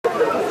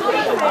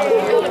Hi.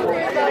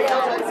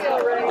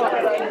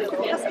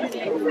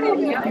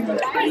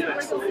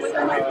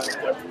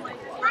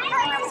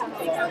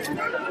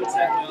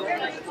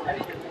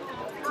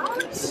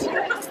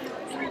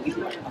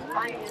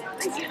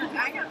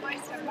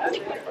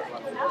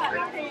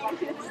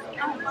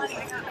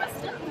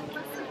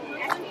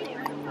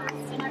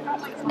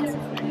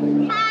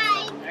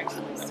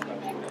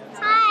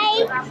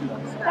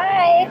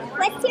 Hi.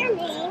 What's your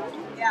name?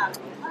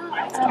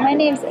 My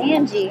name's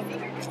Angie.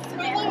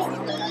 My name is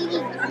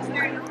Katie.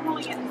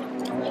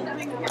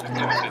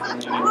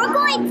 We're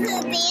going to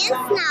the dance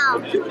now.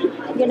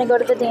 You gonna go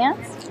to the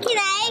dance? Can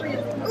I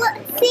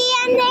see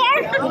in there?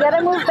 You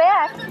gotta move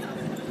back.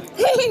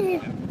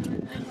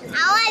 I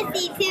want to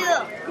see too.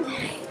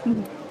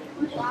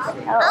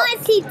 I want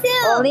to see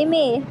too. Only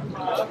me. I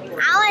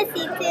want to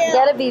see too. You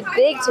gotta be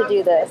big to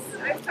do this.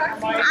 I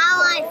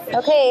want to see.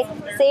 Okay,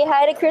 say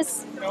hi to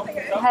Chris.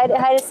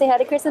 Say hi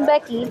to Chris and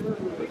Becky.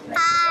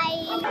 Hi.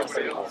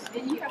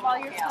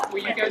 Will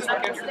you guys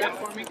look after that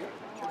for me?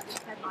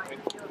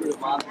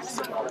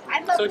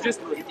 So just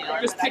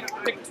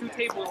pick two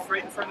tables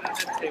right in front of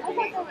the men's table.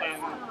 I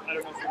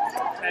don't know if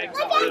tags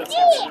on the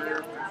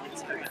or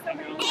just everything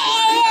else.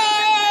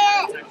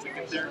 Actually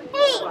get there.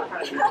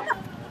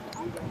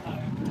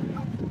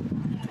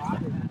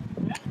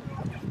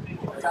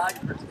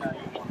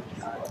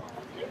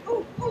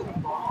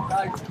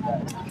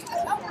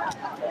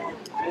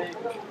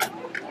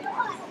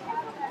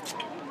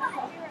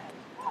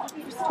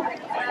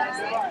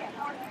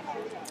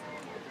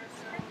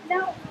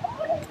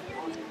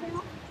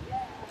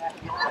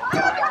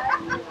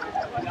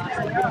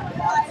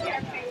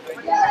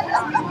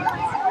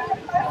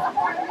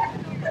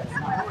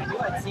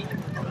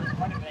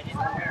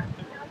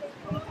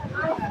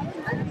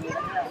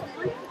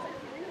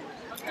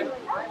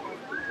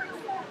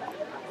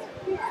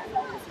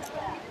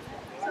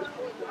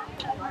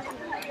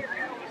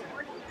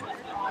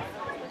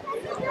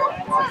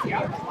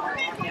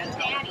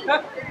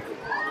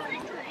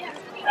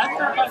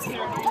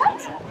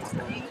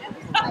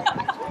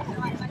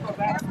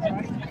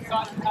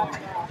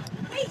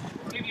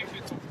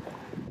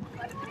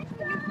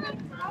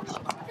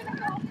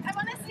 I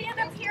want to stand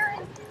up here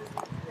and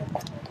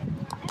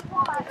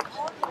watch.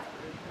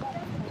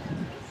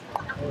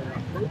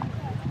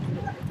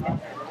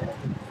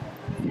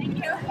 Thank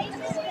you.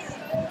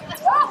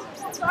 Oh,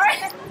 sorry.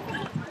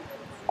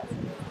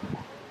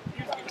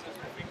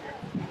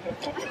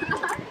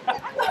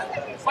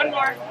 One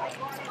more.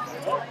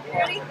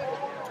 Ready?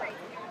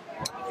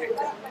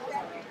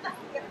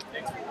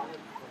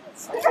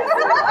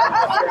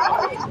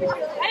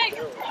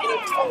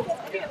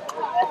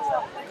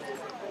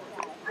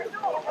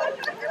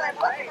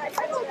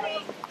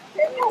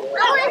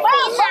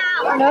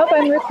 Nope,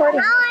 I'm recording.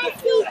 I want to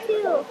see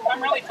too.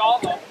 I'm really tall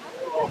though.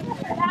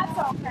 That's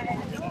okay.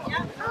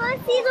 I want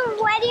to see the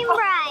wedding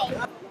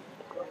bride.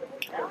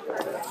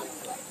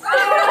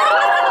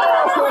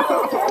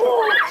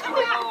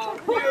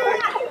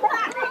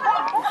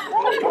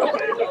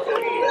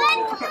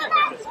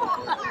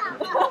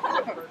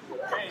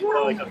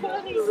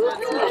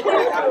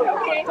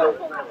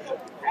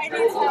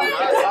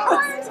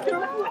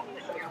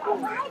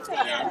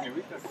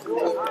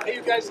 Hey,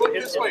 you guys, look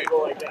this way. I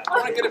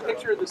want to get a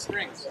picture of the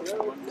strings. I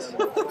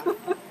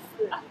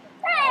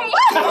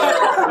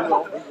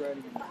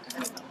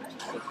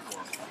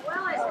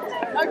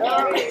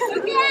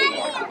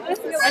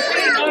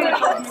should have known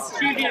about these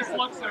mischievous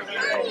looks over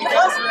there. You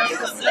guys are up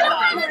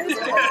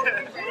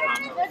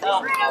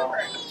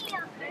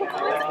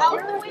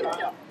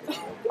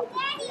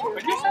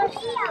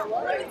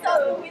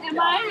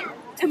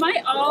Am I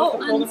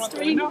all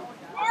unstrung?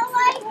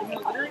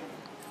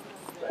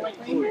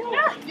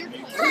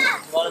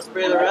 Want to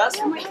spray the rest?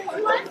 Am I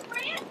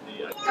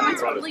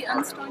totally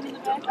unstrung in the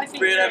back?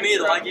 Spray it at me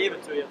though, I gave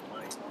it to you.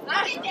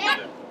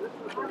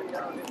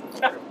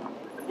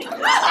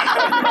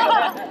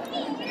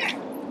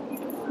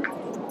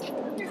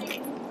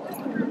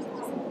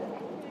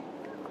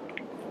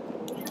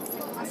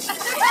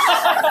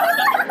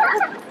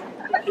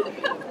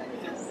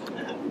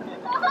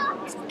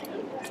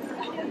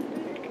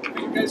 Are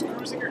you guys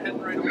cruising or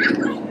heading right over?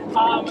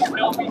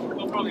 No,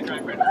 we'll probably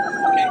drive right over.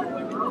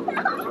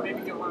 Okay.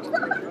 Maybe get one.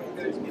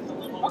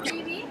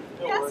 Okay.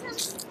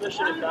 This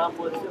should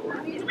accomplish it.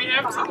 Do we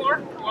have two more?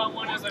 You want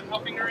one as I'm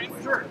helping her in?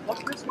 Sure.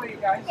 Look this way, you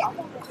guys. I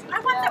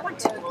want that one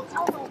too.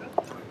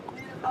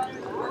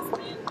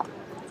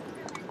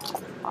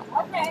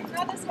 Okay,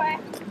 go this way.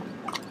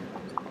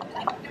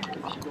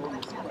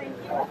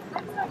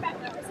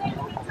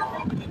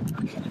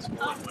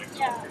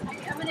 Yeah,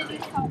 I'm gonna do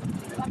help.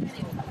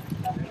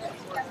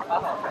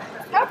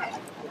 Okay.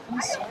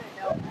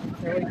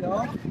 There we go.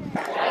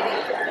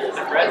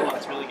 The red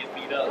ones really get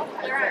beat up.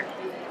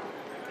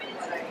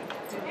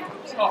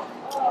 Oh,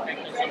 thank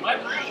you so much.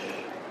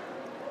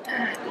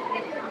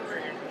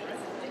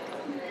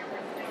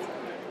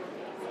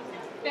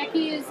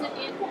 Becky, is it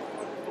in?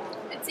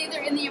 It's either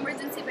in the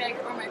emergency bag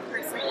or my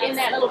purse. In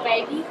that little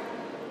baggie?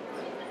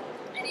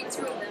 I need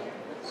two of them.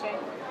 Sure.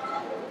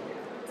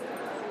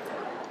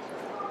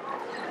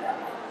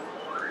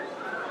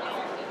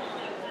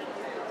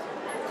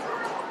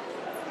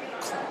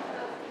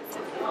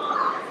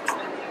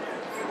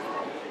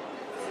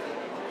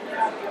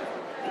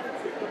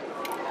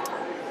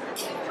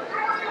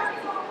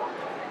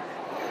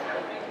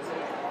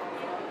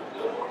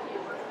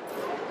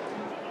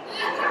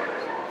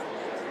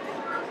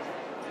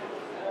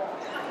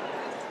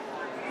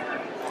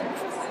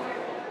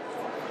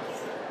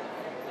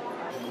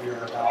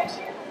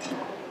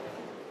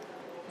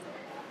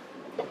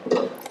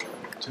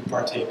 to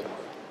partake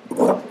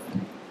of.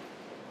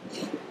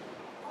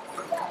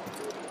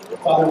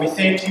 Father, we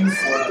thank you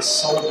for the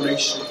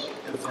celebration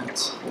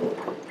event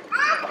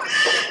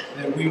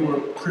that we were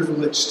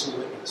privileged to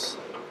witness.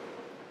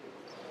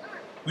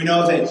 We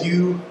know that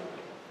you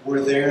were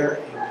there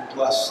and you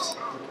blessed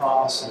the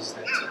promises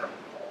that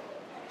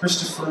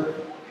Christopher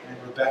and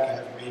Rebecca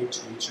have made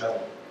to each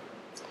other.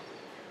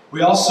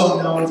 We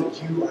also know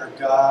that you are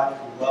God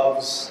who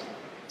loves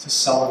to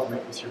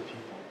celebrate with your people.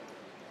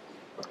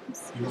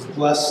 You have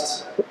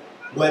blessed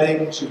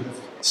weddings, you have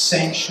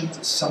sanctioned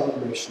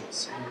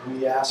celebrations, and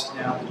we ask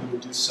now that you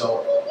would do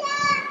so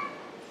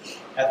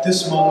at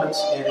this moment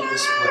and in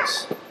this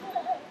place.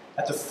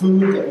 At the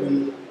food that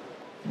we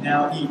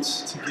now eat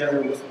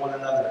together with one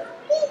another,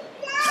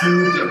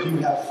 food that you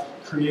have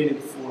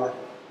created for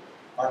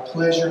our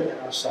pleasure and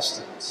our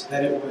sustenance,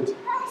 that it would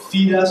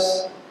feed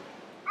us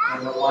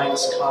and remind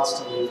us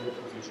constantly of your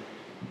provision.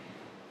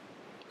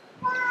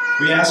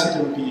 We ask that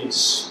there would be a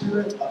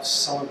spirit of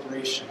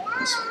celebration in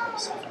this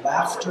place, of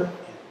laughter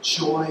and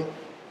joy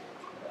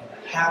and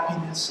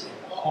happiness and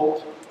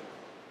hope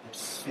and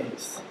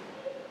faith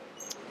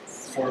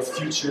for a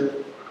future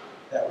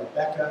that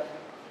Rebecca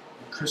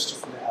and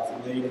Christopher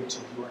have laid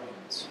into your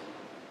hands.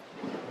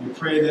 We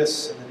pray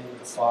this in the name of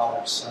the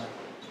Father, Son,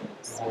 and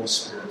the Holy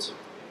Spirit.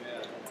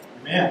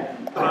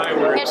 Amen.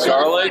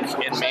 Garlic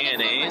and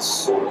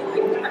mayonnaise.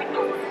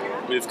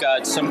 We've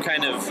got some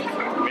kind of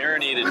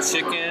marinated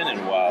chicken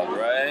and wild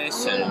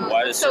rice and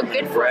white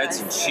assortment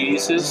breads and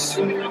cheeses.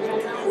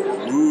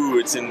 Ooh,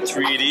 it's in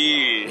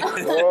 3D.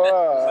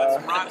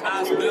 That's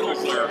Rockhouse Middle,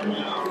 sir.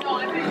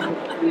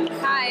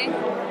 Hi.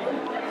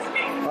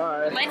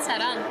 Hi. Light's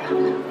not on.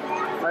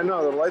 I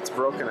know, the light's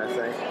broken, I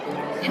think.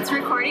 It's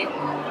recording?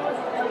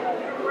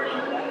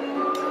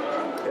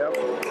 Yep.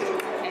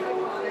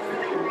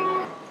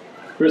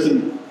 Chris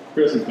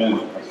has been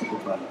a super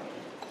friend.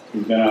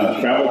 He's been a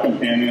travel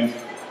companion,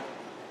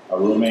 a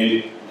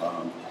roommate.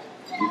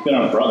 He's been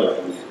a brother.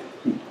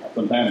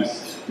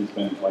 Sometimes he's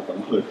been like a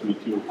mother to me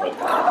too.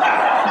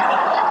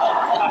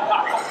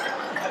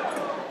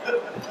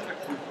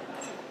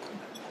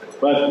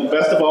 But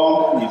best of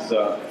all, he's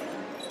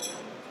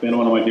been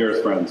one of my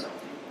dearest friends.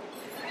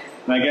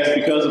 And I guess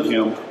because of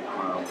him,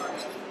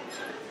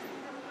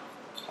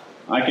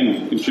 I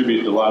can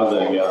contribute to a lot of the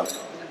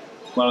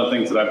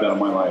things that I've done in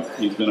my life.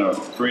 He's been a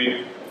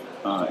great,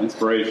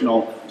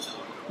 inspirational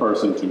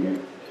person to me,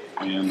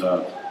 and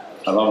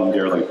I love him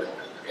dearly.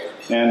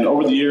 And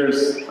over the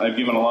years, I've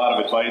given a lot of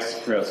advice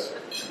to Chris.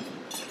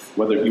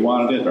 Whether he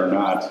wanted it or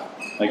not,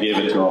 I gave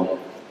it to him.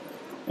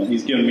 And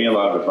he's given me a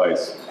lot of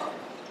advice.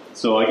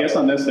 So I guess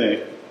on this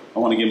day, I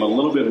want to give him a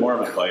little bit more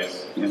of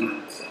advice.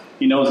 And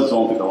he knows this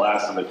won't be the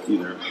last of it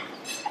either.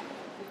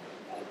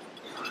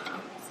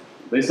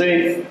 They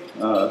say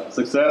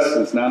success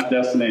is not a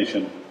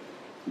destination,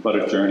 but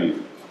a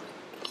journey.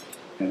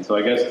 And so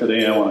I guess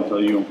today I want to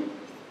tell you,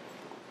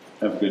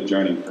 have a good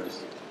journey,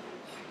 Chris.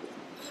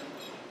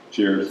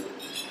 Cheers.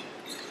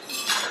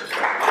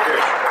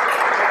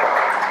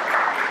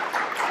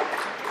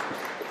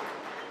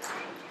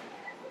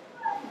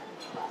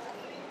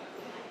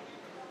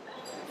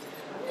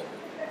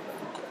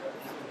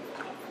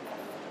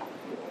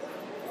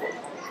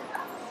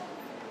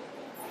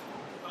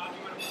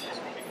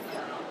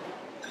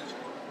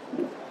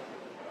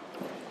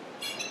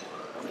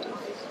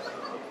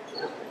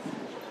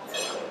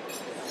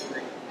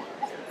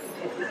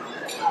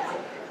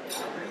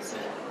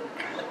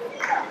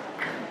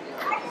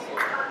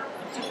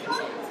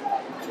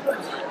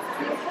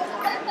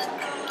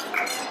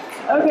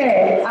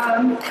 Okay,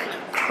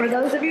 for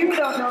those of you who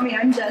don't know me,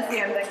 I'm Jessie.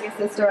 I'm Becky's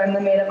sister. I'm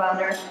the maid of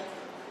honor.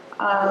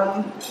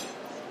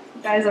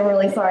 Guys, I'm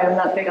really sorry. I'm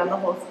not big on the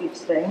whole speech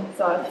thing,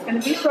 so it's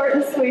going to be short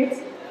and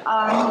sweet.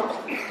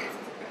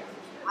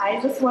 I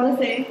just want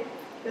to say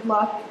good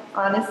luck,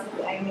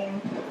 honestly. I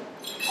mean,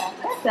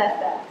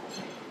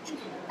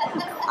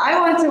 I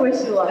want to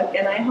wish you luck,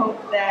 and I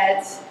hope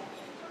that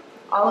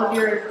all of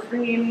your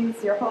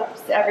dreams, your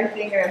hopes,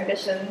 everything, your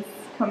ambitions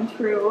come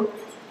true.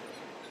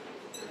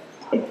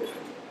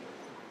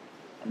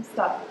 I'm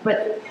stuck,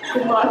 but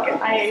good luck.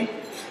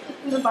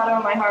 From the bottom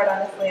of my heart,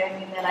 honestly, I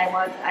mean that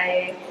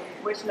I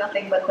wish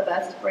nothing but the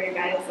best for you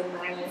guys, and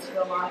I wish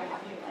you a long,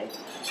 happy life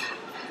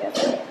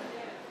together.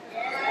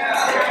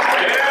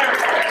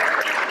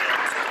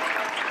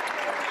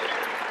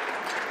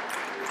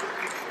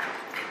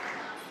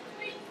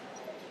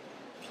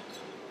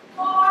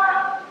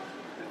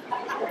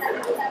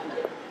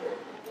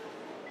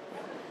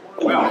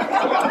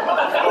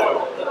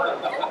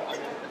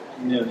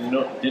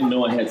 Didn't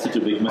know I had such a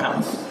big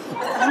mouth.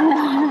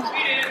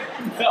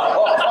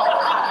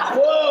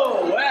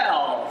 Whoa,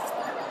 wow.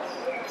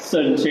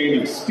 Sudden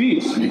change of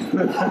speech.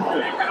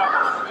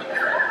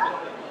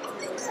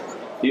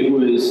 It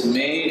was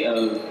May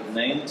of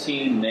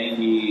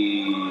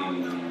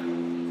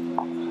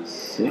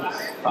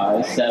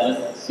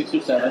 1996, 6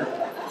 or 7.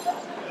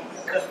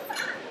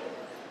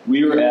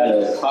 We were at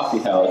a coffee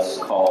house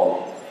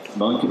called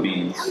Monkey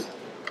Beans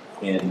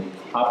in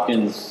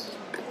Hopkins,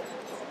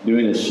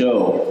 doing a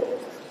show,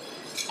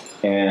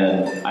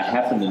 and I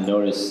happened to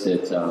notice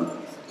that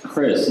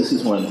Chris. This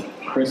is when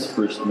Chris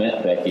first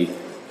met Becky,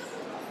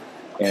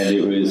 and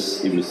it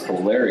was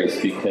hilarious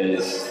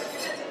because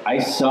I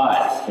saw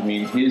it. I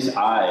mean, his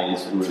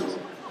eyes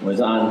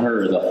was on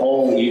her the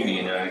whole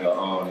evening, and I go,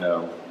 oh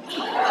no,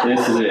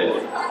 this is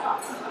it.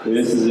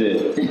 This is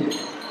it.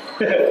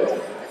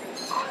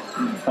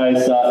 I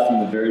saw it from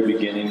the very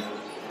beginning,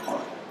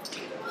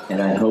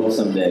 and I hope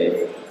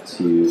someday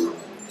to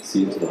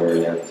see it to the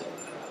very end.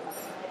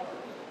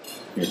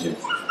 Here too.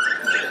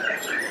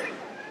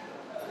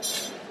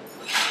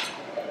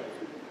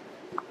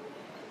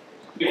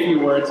 A few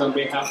words on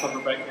behalf of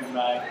Rebecca and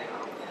I.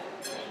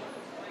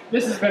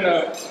 This has been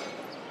an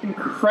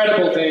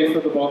incredible day for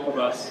the both of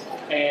us,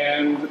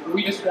 and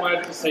we just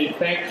wanted to say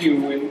thank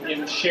you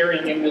in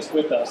sharing in this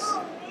with us.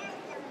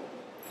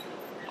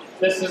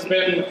 This has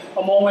been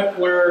a moment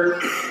where,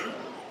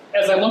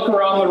 as I look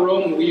around the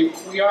room,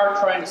 we are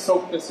trying to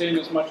soak this in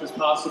as much as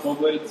possible,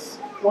 but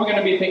we're going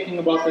to be thinking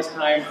about this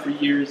time for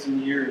years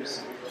and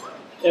years.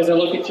 As I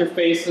look at your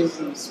faces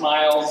and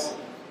smiles,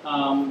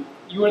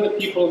 you are the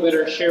people that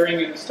are sharing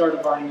in the start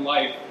of our new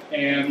life,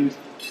 and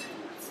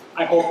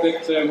I hope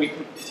that we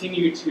can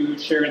continue to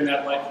share in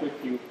that life with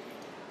you.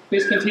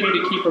 Please continue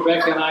to keep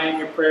Rebecca and I in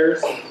your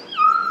prayers,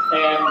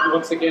 and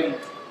once again,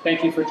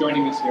 thank you for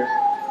joining us here.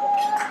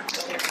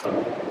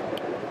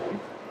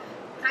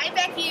 Hi,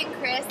 Becky and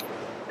Chris.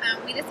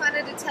 We just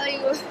wanted to tell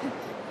you,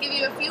 give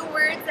you a few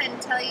words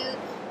and tell you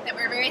that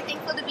we're very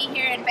thankful to be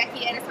here. And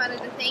Becky, I just wanted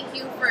to thank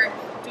you for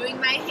doing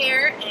my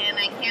hair, and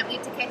I can't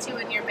wait to catch you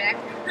when you're back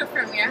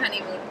from your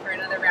honeymoon for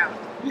another round.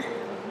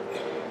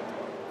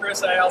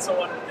 Chris, I also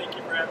wanted to thank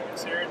you for having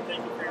us here, and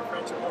thank you for your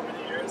friendship over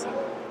the years, and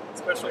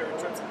especially our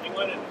trips to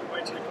England, and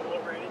invite you to come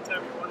over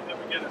anytime you want to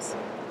ever get us.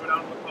 Go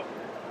down to the pub.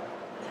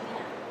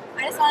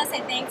 I just want to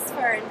say thanks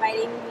for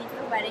inviting me to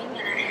the wedding,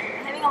 and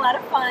I'm having a lot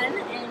of fun,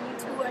 and you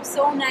two are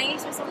so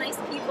nice, you're so nice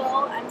people.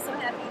 I'm so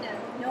happy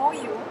to know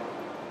you.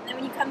 And then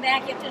when you come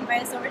back, you have to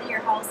invite us over to your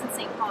house in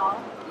St.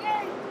 Paul.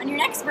 Yay. On your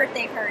next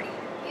birthday party.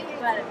 Yay.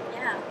 But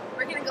yeah.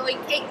 We're going to go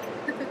eat cake.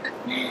 That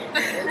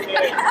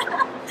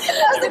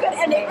was a good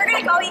ending. We're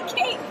going to go eat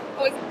cake.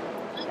 Okay.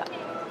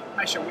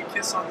 Hi, shall we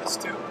kiss on this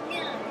too?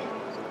 Yeah.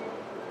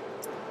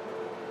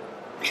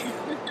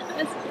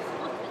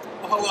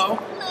 Well, hello.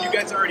 You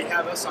guys already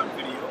have us on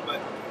video,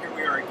 but here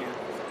we are again.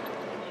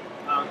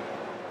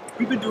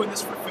 We've been doing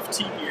this for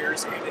 15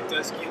 years, and it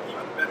does get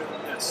even better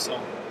than this, so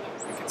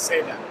we can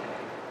say that.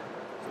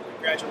 So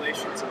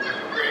congratulations, and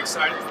we're very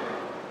excited for you.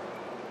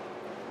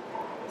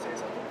 Say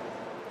something.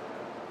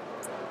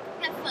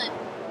 Have fun.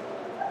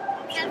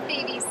 Have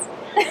babies.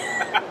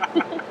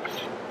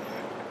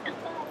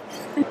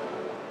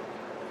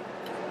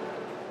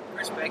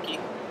 Chris, Becky,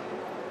 it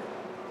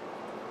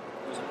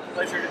was a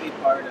pleasure to be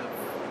part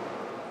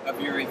of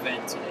your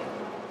event today.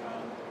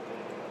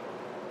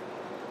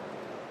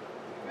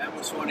 I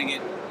almost want to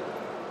get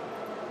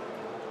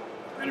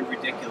kind of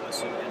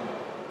ridiculous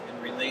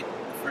and relate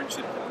the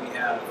friendship that we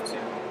have to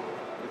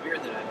the beer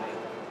that I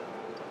make.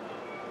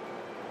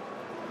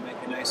 I make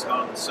a nice,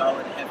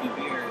 solid, heavy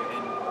beer,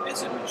 and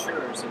as it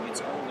matures and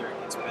gets older,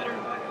 it gets better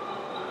and better.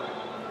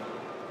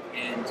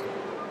 And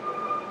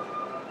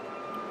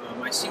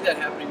I see that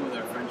happening with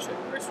our friendship.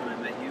 First, when I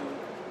met you,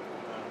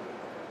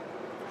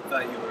 I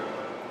thought you were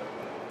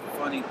a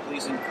funny,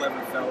 pleasing,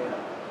 clever fellow.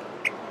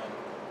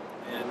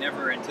 And I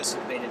never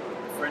anticipated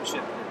the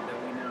friendship that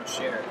we now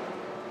share.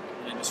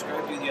 And I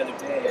described you the other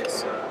day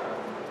as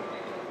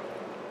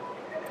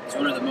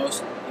one of the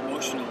most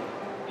emotional,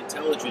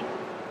 intelligent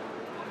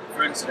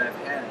friends that I've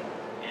had.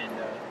 And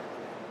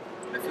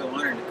I feel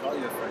honored to call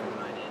you a friend of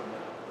mine. And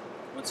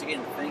once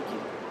again, thank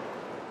you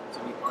to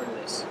be part of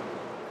this,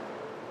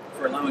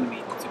 for allowing me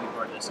to be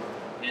part of this.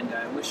 And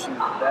I wish you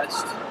the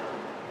best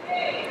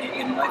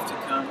in life to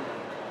come.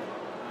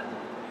 And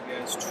you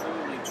guys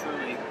truly,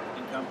 truly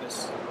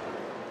encompass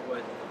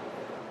what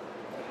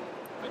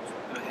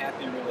a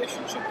happy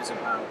relationship is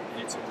about,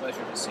 and it's a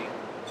pleasure to see.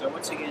 So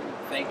once again,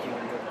 thank you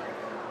and good luck.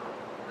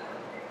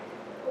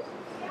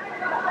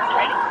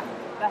 Ready?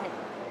 Go ahead.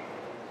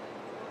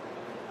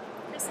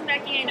 Chris and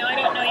Becky, I know I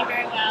don't know you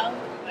very well,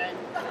 but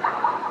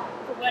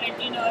for what I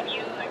do know of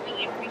you, I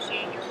really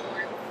appreciate your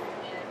warmth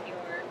and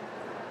your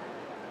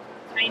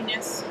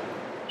kindness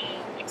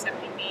in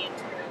accepting me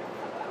into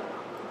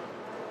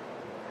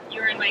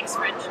your and Mike's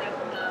friendship.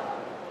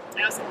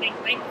 I also thank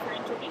Mike for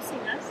introducing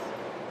us.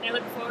 And I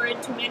look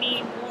forward to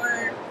many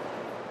more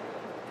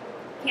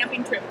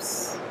camping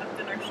trips up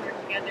the North Shore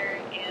together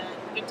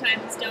and good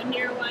times down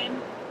here while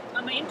I'm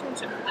on my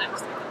internship for the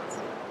next 3 months.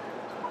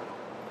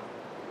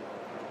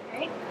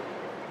 Alright.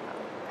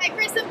 Hi,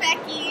 Chris and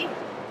Becky.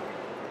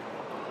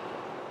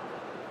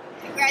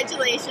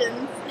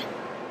 Congratulations.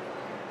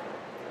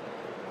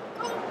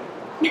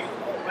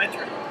 My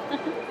turn.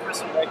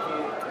 Chris and Becky,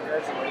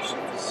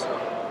 congratulations.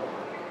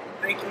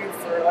 Thank you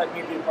for letting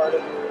me be part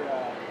of your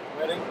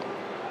wedding.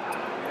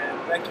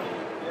 And Becky,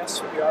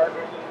 yes, we are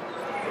ready.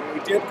 And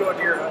we did go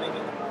deer hunting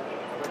in the morning,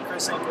 but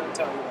Chris ain't going to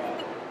tell you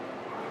that.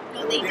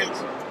 No, they did.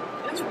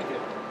 Yes, we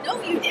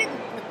No, you didn't.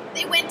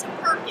 They went to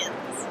Perkins.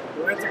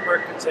 We went to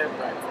Perkins and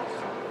breakfast.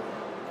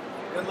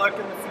 Good luck in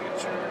the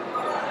future.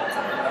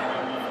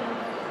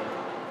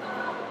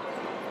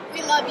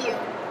 We love you.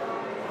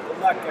 Good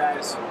luck,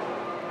 guys.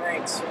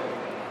 Thanks.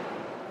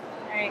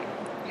 Alright.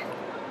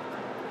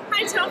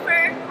 Hi,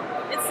 Topher.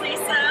 It's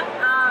Lisa.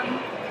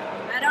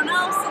 I don't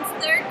know, since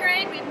 3rd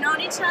grade we've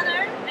known each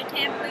other. I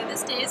can't believe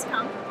this day has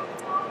come.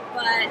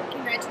 But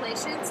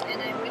congratulations,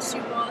 and I wish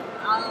you both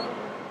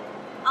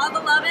all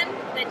the loving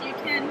that you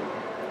can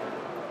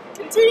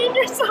continue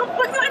yourself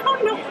with. I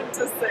don't know what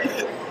to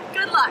say.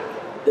 Good luck.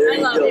 There I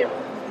you love go. you.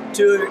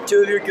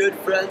 Two of your good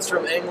friends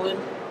from England.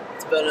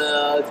 It's been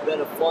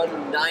a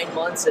fun 9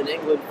 months in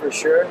England for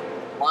sure.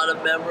 A lot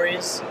of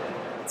memories.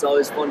 It's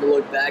always fun to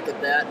look back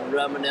at that and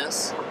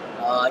reminisce.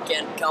 I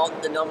can't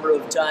count the number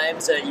of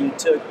times that you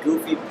took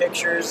goofy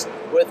pictures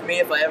with me.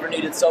 If I ever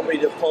needed somebody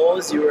to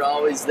pose, you were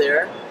always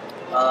there.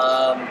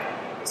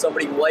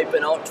 Somebody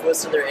wiping out,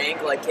 twisting their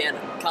ankle. I can't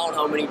count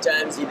how many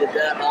times you did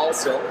that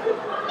also.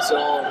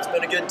 So it's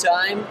been a good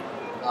time.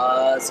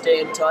 Stay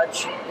in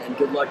touch, and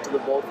good luck to the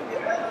both of you.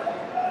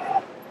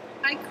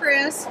 Hi,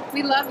 Chris.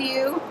 We love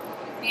you.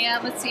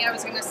 And let's see, I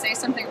was going to say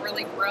something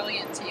really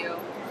brilliant to you.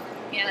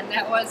 And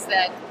that was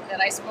that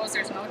I suppose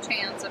there's no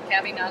chance of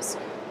having us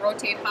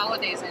rotate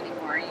holidays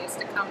anymore. You used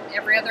to come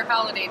every other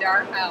holiday to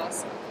our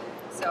house.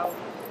 So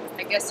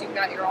I guess you've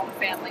got your own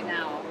family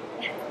now.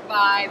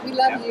 Bye. We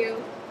love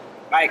you.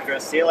 Bye,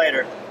 Chris. See you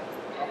later.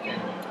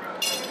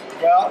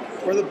 Well,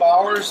 we're the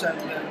Bowers, and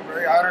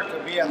very honored to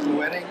be at the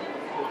wedding.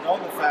 We've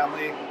known the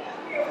family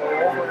for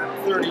over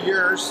 30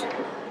 years,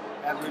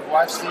 and we've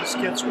watched these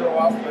kids grow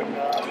up, and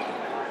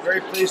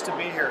very pleased to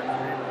be here.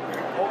 We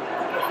hope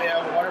that they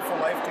have a wonderful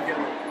life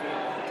together.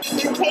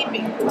 You're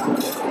taping.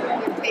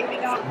 You're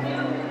taping up.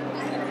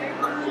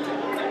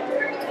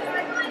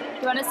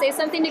 You want to say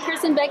something to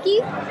Chris and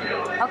Becky?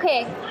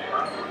 Okay.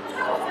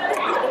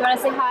 You want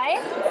to say hi?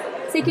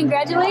 Say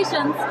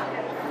congratulations.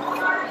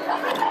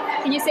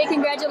 Can you say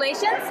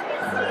congratulations?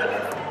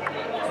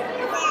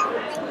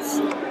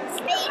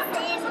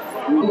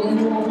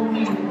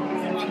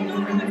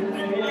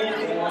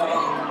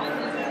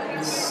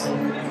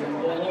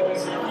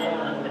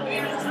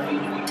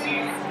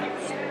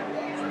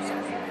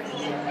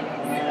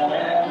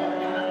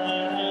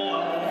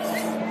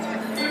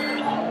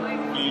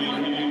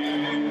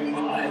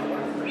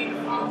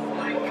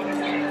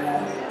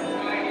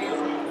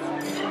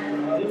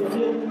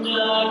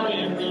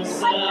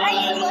 Are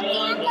you looking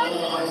at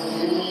them?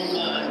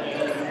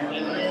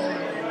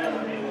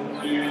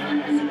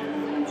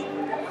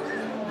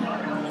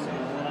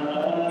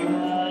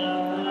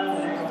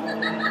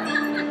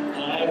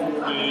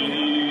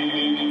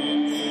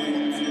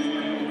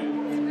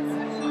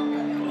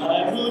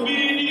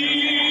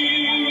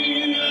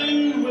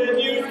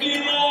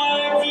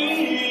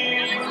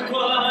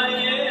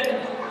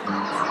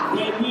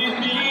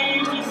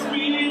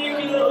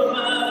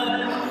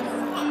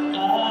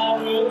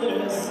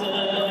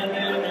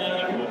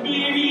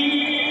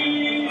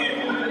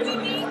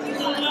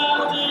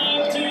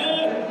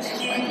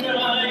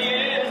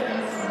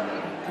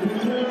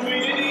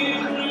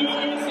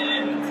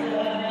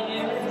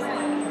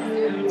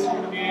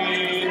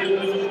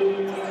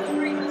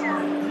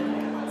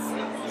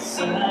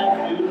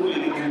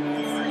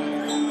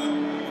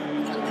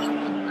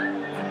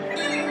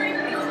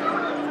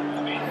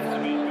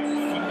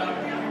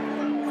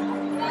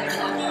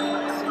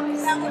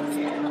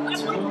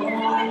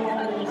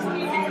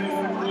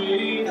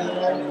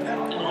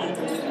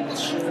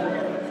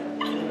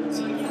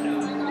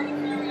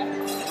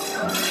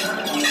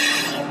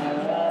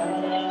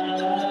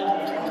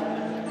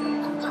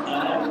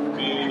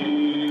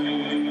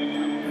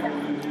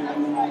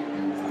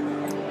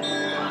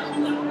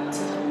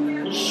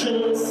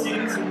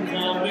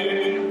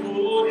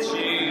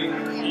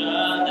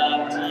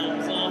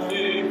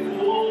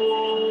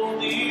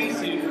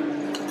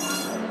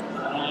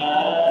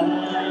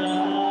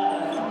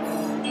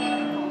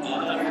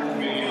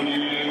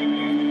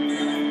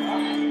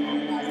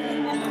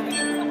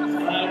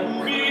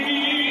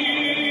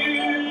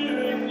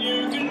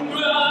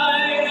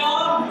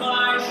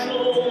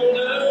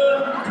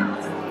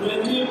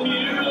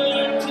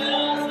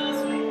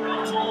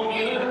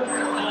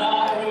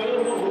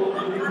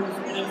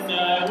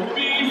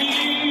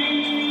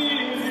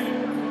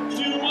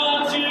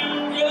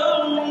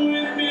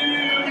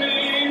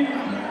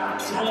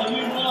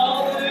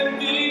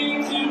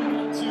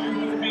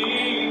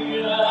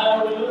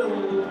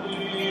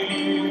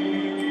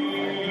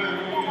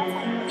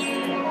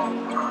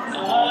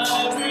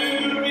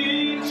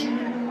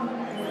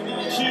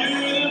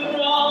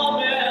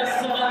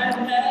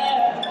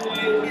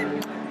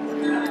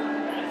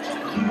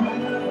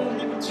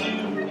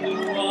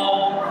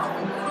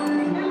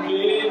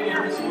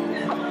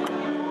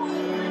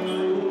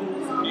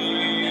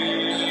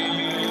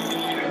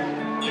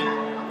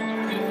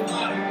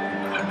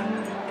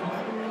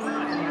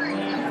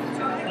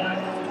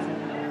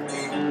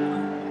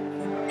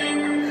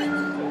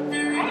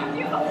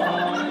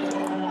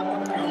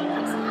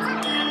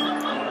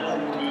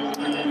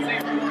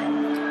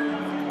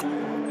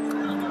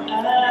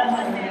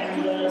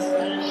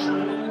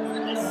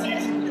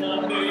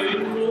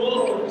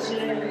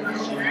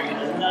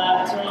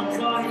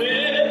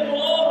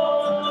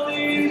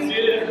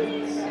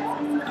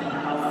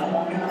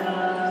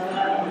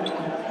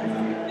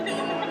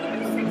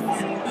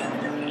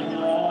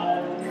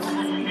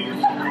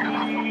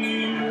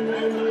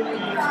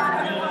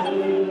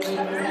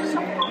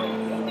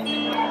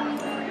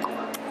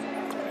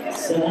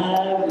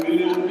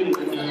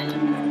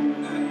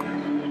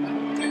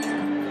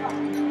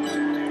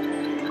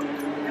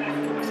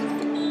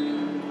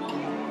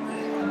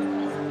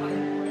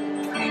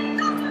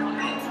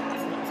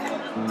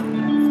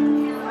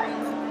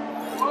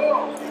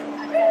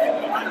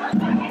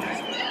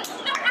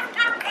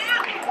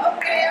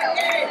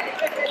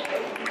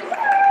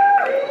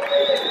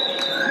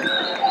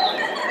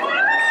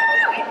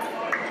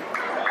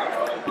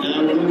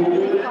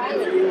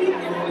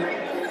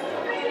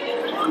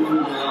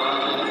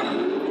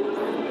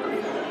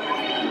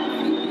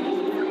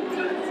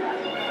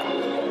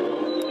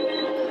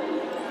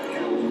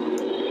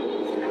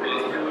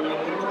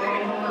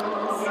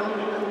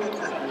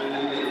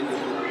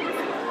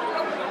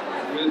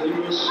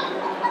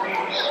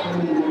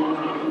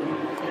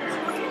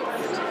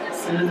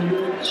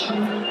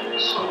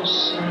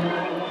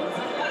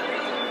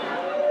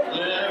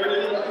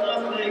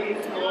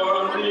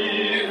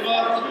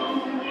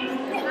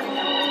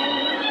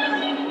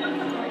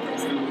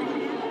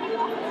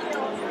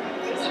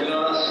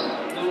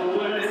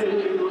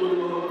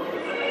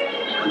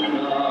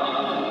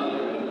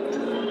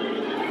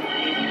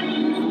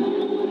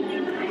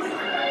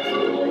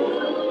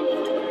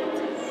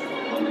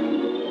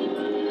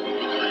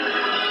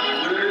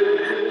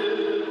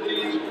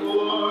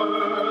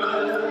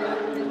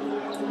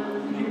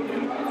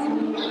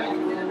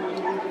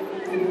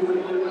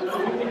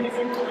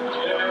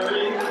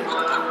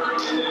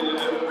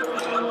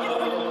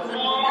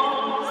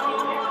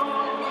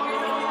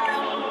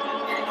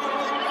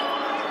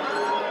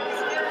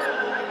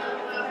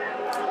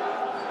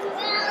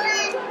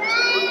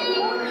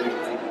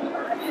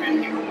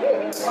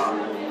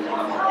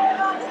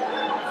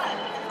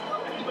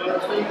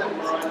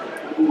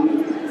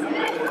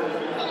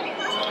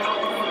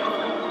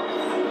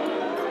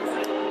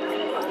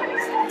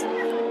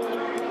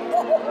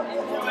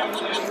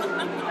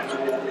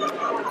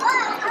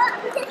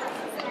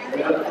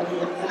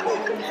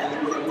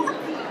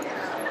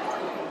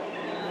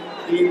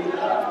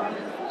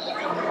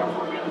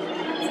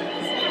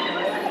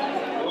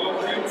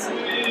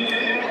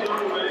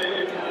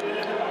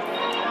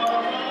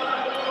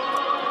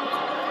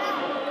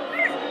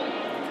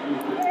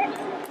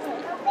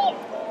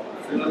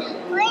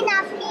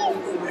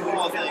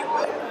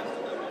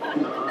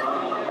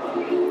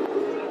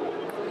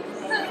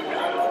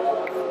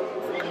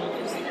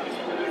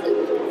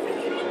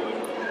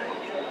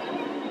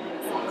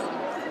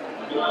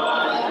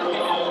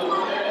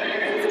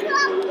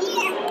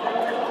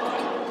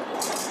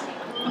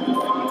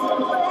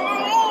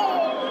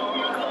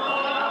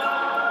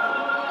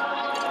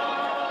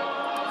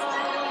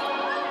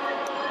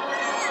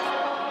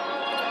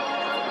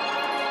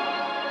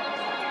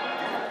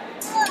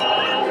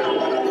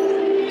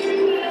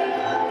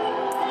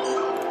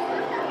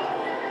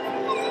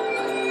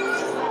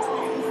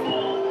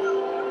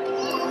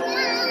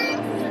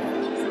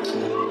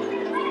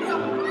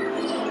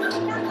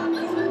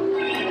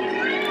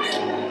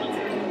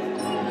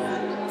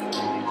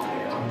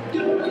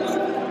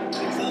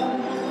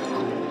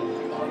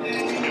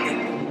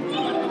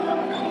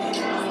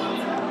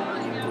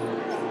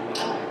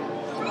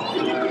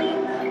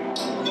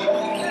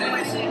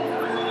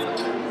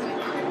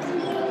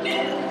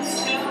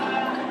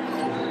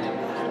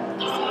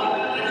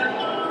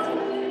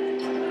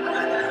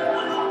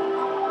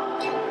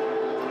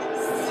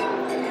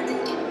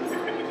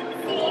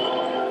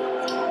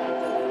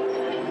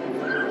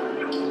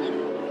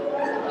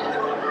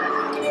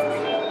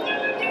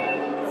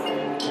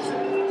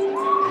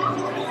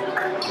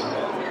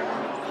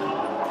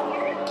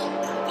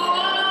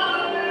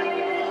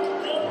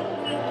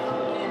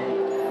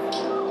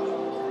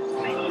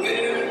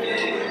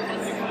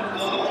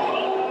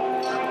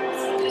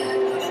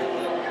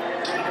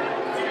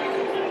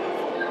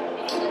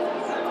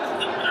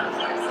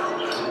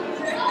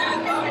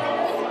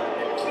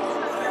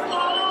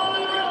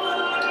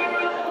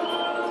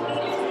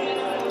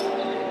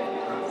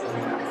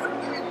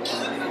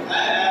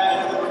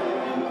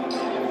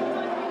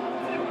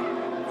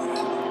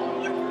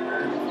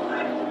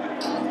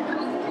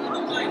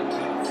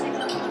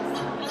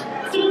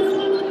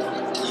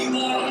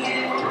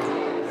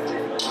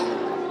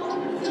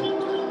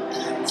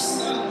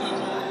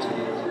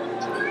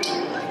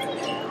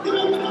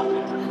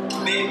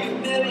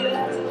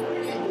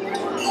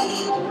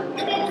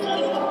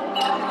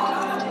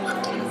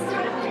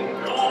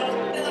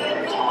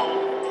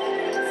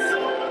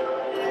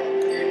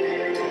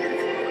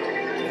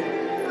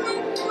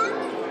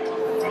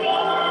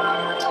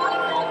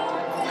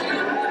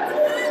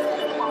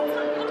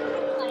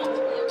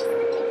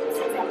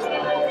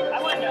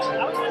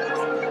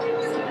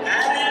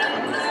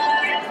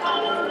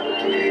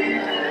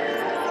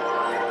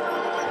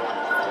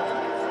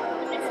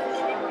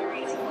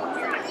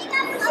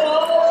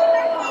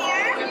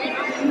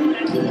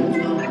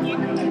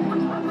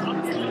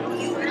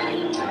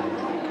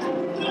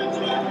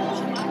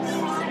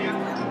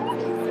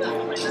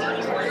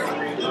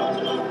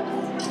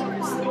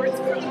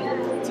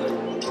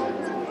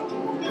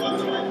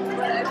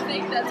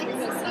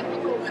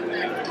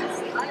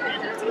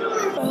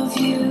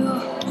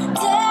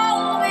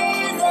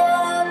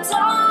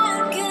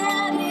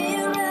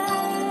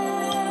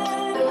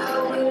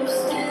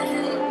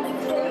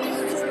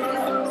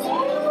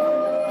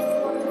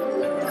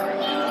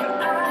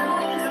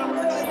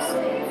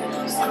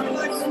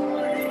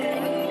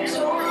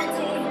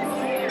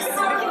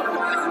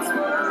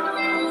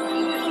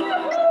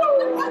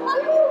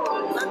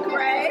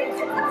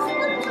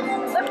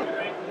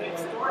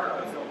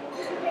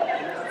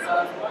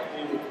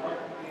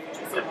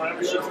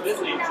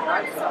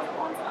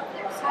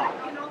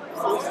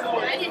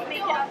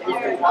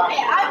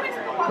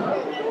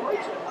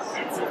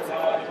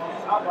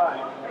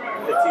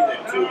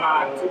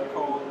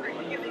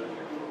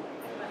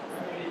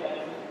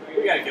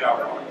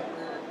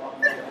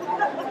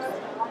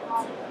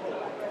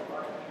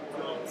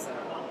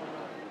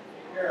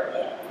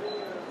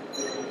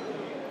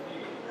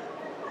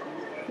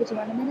 Did you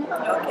want a minute?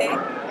 Okay.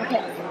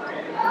 Okay.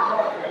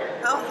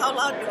 How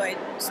loud do I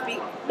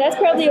speak? That's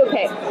probably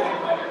okay.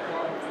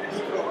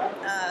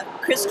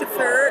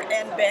 Christopher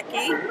and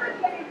Becky,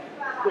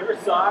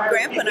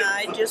 Grandpa and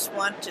I just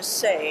want to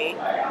say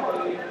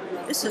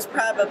this is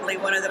probably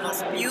one of the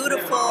most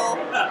beautiful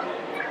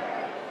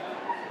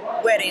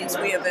weddings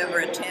we have ever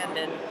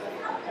attended.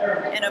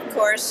 And of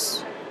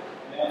course,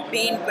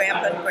 being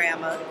Grandpa and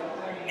Grandma,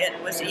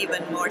 it was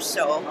even more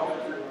so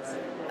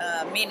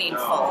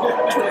meaningful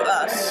to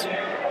us.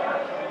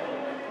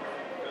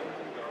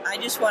 I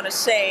just want to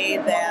say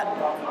that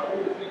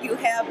you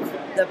have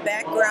the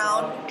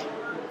background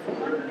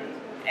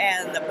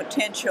and the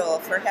potential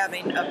for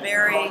having a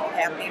very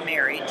happy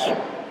marriage.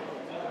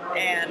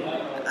 And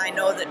I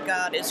know that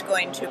God is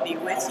going to be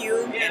with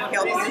you and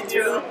help you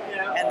through.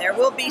 And there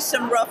will be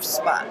some rough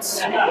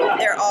spots.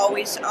 There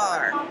always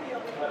are.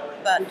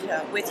 But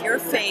with your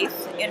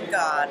faith in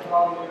God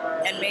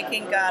and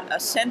making God a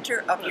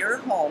center of your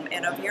home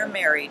and of your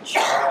marriage,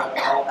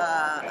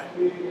 Grandpa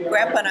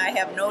and I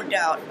have no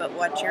doubt but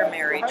what your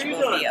marriage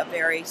will be a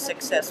very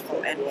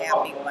successful and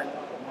happy one.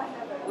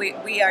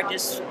 We are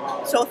just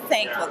so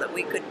thankful that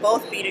we could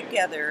both be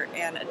together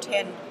and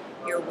attend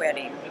your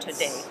wedding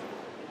today.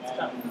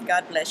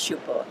 God bless you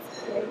both.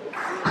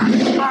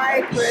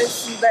 Hi,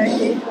 Chris and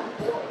Becky.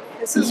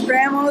 This is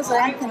Grandma's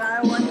aunt, and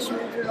I want you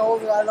to know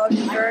that I love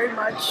you very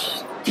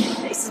much.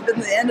 This has been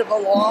the end of a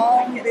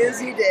long,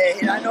 busy day,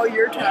 and I know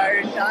you're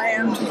tired, and I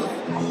am too.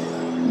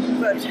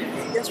 But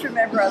just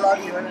remember I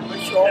love you, and I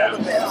wish you all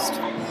the best.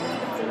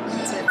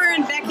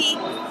 And Becky,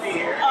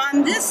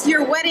 on this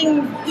your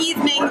wedding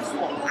evening,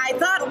 I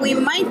thought we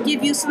might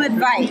give you some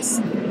advice.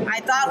 I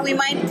thought we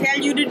might tell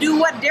you to do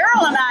what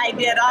Daryl and I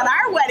did on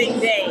our wedding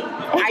day.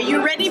 Are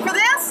you ready for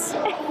this?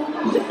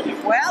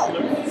 Well,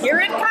 here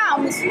it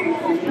comes.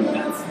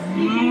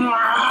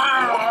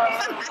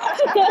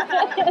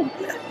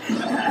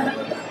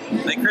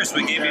 Hey Chris,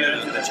 we gave you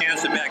the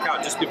chance to back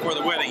out just before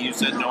the wedding. You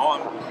said, no,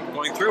 I'm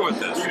going through with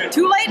this.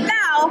 Too late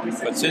now.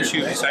 But since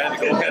you decided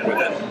to go ahead with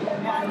it,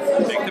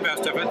 make the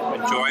best of it,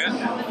 enjoy it,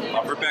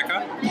 love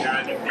Rebecca.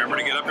 Remember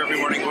to get up every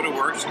morning, go to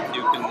work so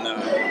you can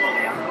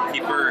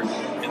keep her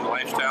in the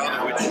lifestyle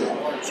to which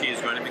she is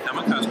going to become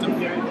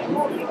accustomed.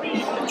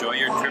 Enjoy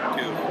your trip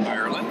to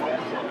Ireland.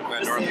 I'm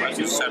glad Northwest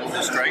has settled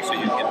the strike so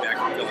you can get back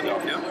to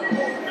Philadelphia.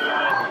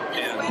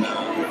 And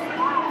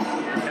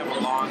have a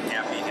long,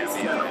 happy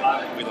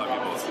we love you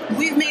both.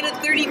 We've made it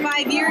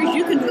 35 years.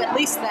 You can do at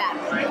least that.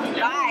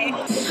 Bye.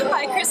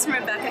 Hi, Chris and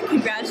Rebecca.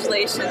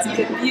 Congratulations. It's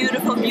a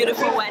beautiful,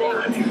 beautiful wedding.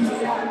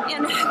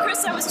 And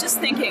Chris, I was just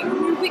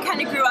thinking, we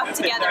kind of grew up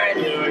together,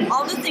 and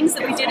all the things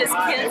that we did as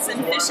kids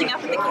and fishing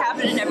up at the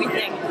cabin and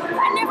everything.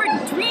 I never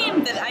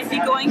dreamed that I'd be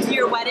going to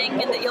your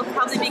wedding and that you'll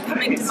probably be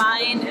coming to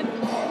mine, and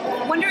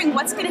wondering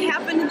what's going to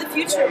happen in the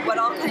future, what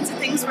all kinds of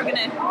things we're going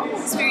to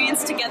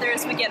experience together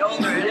as we get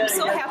older. And I'm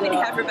so happy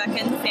to have Rebecca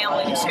and the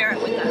family to share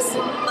it with us.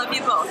 Love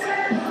you both.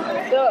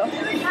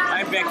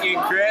 Hi, Becky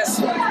and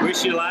Chris.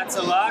 Wish you lots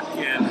of luck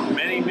and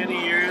many,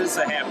 many years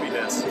of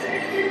happiness.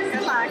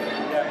 Good luck.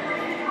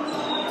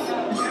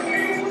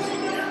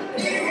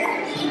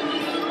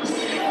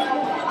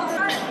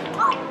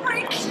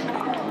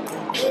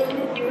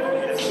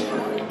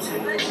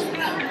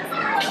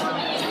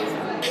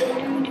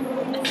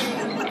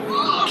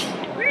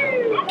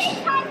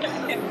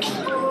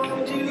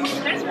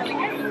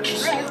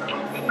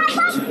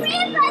 That's really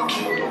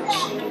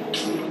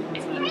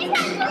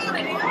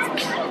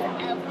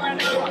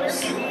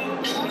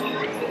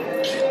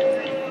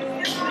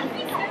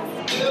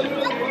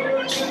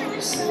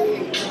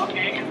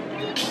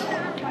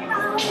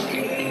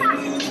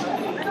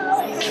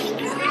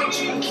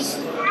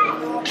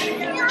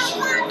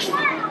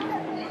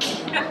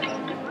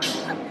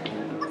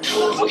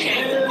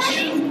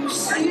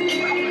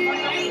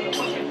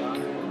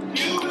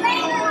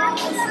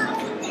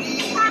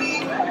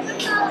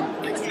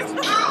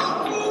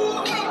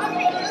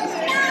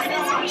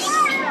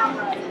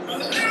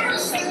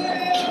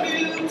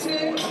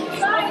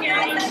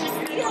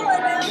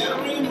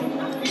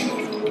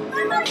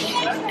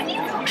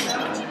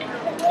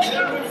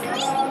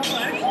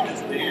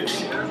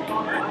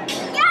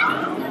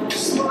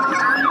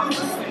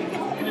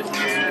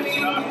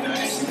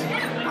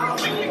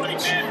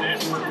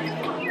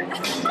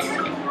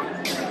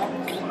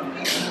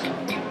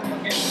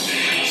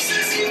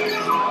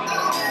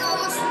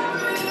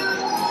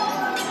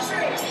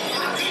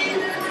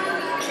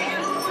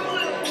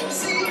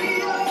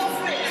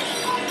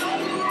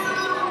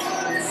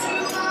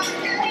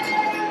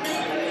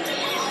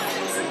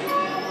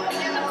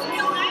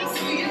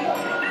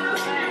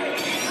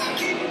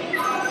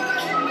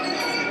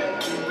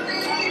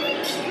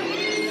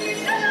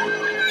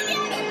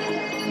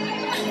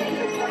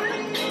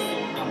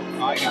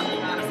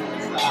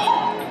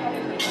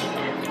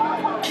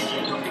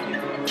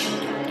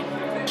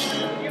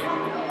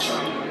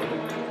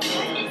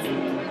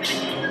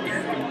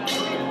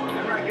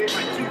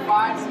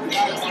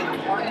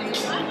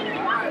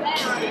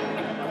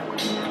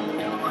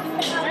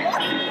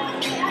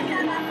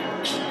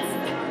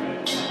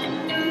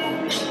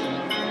good.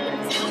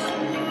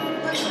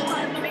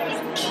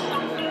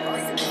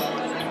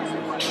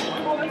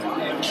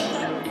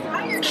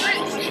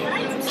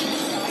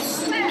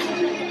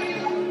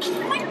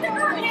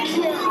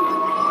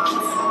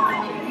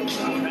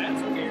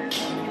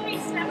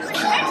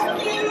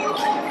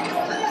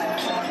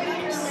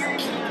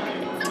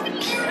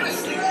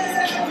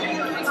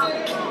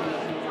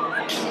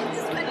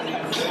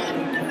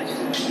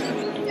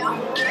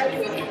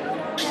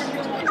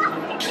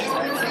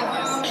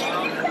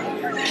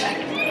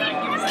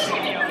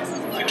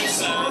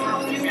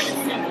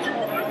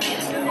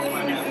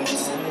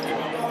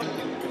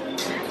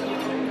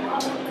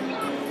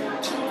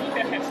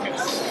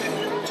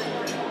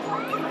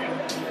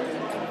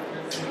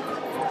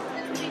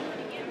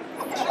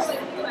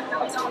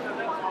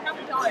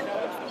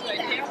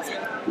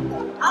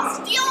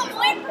 steal them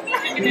away from me.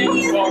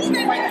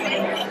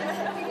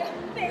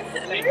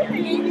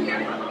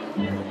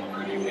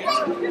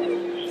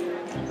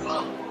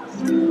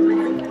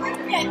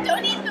 Yeah,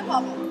 don't eat the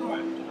bubble.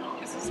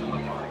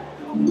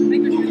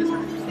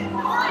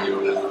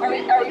 Are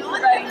we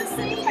providing the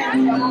same kind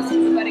of bubbles as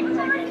the wedding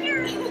program?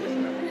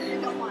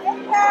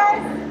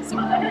 So,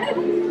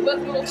 what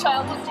little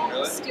child did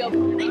you steal?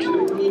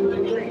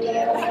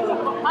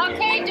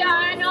 Okay,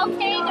 Dawn.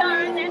 Okay,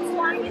 Dawn. That's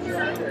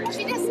fine.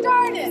 She just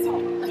started.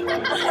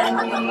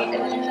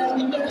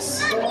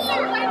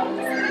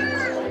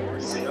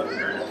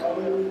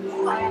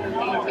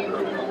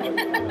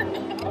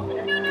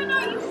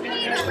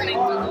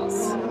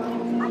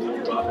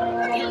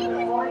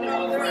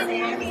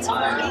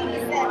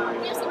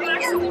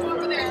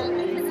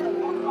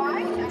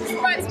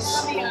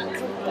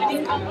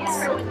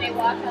 When they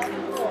walk up.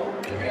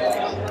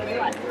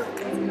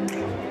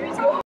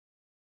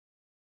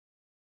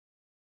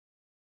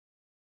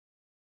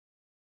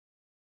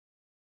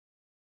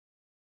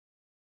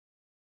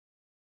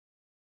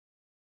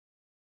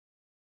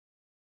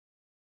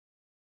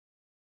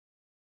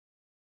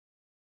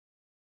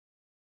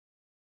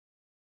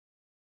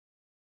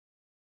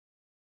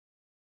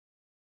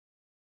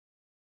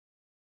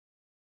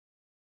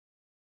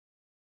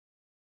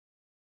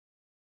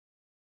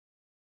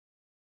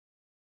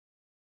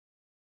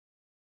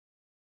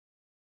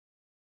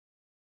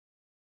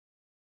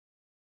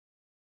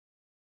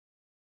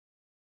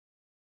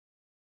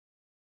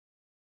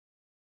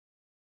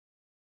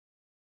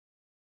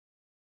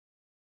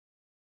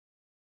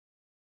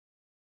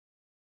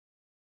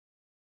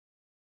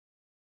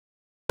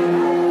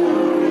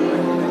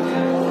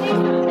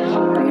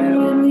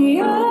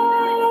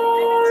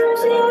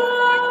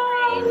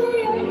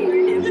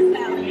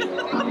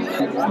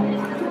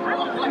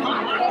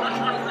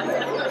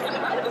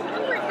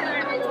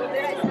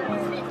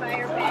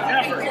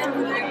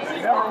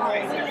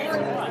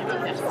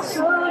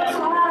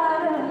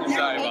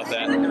 Sorry about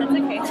that.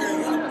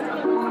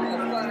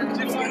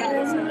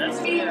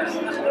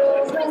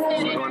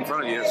 Go in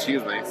front of you,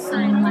 excuse me.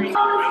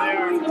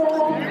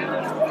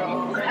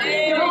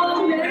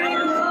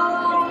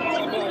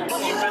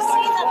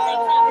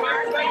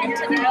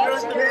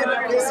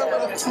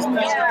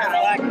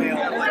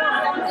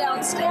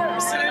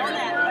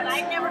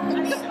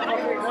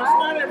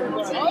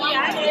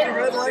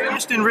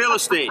 Just in real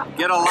estate,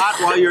 get a lot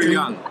while you're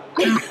young.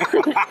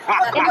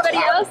 Anybody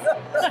else?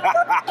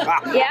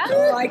 Yeah?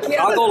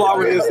 I'll go along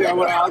with this.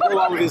 I'll go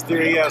along with this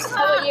theory. Yes.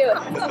 How about you?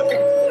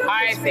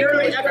 I think it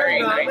was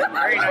very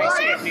nice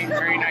evening,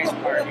 very nice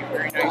party,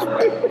 very nice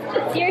party.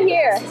 You're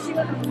here.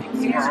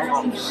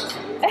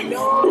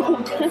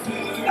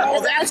 Oh,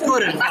 that's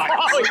good advice.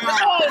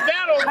 Oh,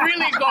 that'll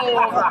really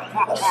go over.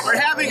 We're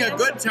having a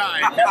good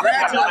time.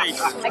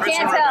 Congratulations. I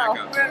can't tell.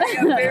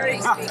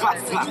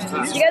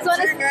 You guys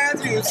want to?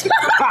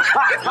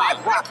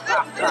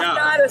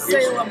 Not a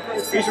Salem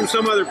person. He's from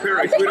some other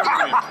parish. We don't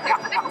know him.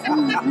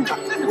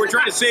 We're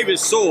trying to save his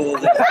soul.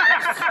 It's good.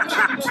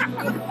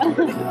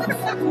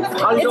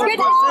 We're working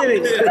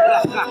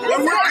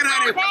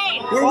on it.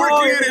 We're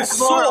working on his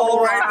soul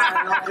right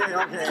now. Okay.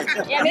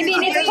 Yeah, maybe he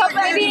needs a couple.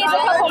 Maybe he needs a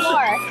couple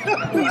more.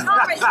 Maybe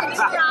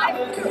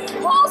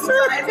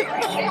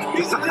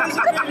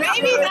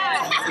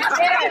not. You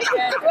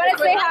want to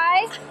say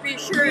hi? Be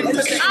sure and put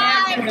the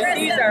caption that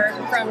these are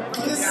from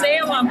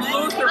Salem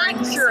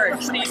Lutheran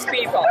Church, these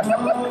people.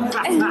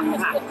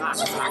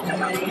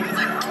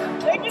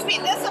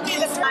 This will be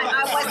the time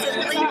I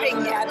wasn't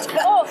leaving yet.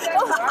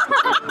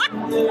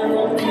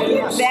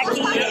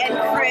 Becky and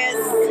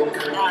Chris,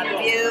 a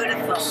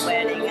beautiful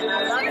wedding, and I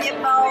love you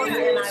both,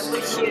 and I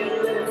wish you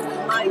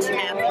much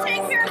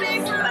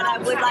happiness. But I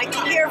would like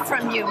to hear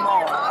from you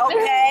more,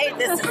 okay?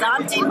 This is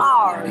Auntie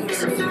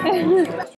Mars.